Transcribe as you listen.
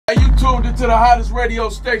tuning to the hottest radio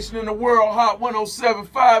station in the world, Hot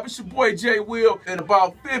 107.5. It's your boy Jay Will. In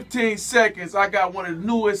about 15 seconds, I got one of the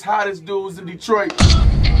newest, hottest dudes in Detroit. These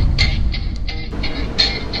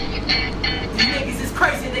niggas is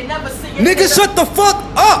crazy, they never see it. Nigga, shut the fuck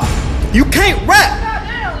up! You can't rap!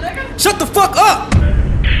 Goddamn, nigga. Shut the fuck up!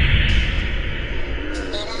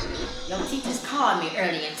 Your teachers called me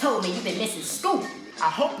early and told me you've been missing school. I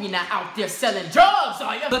hope you're not out there selling drugs,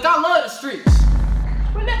 are you? Look, I love the streets.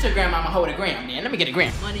 Well, let your grandmama hold a gram, then. Let me get a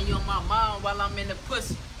gram. Money on my mom while I'm in the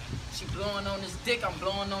pussy. She blowing on this dick, I'm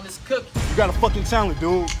blowing on this cookie. You got a fucking talent,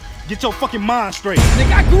 dude. Get your fucking mind straight.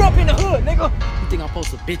 Nigga, I grew up in the hood, nigga. You think I'm supposed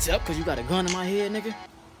to bitch up because you got a gun in my head, nigga?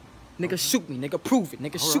 Nigga, shoot me, nigga, prove it,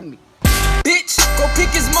 nigga, shoot me. Bitch, go pick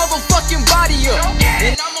his motherfucking body up.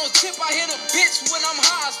 And I'm on tip, I hit a bitch when I'm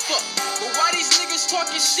high as fuck. But why these niggas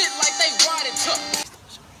talking shit like they riding tough?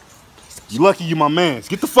 You lucky you my mans.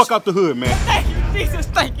 Get the fuck out the hood, man. Thank you, Jesus,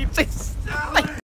 thank you, Jesus.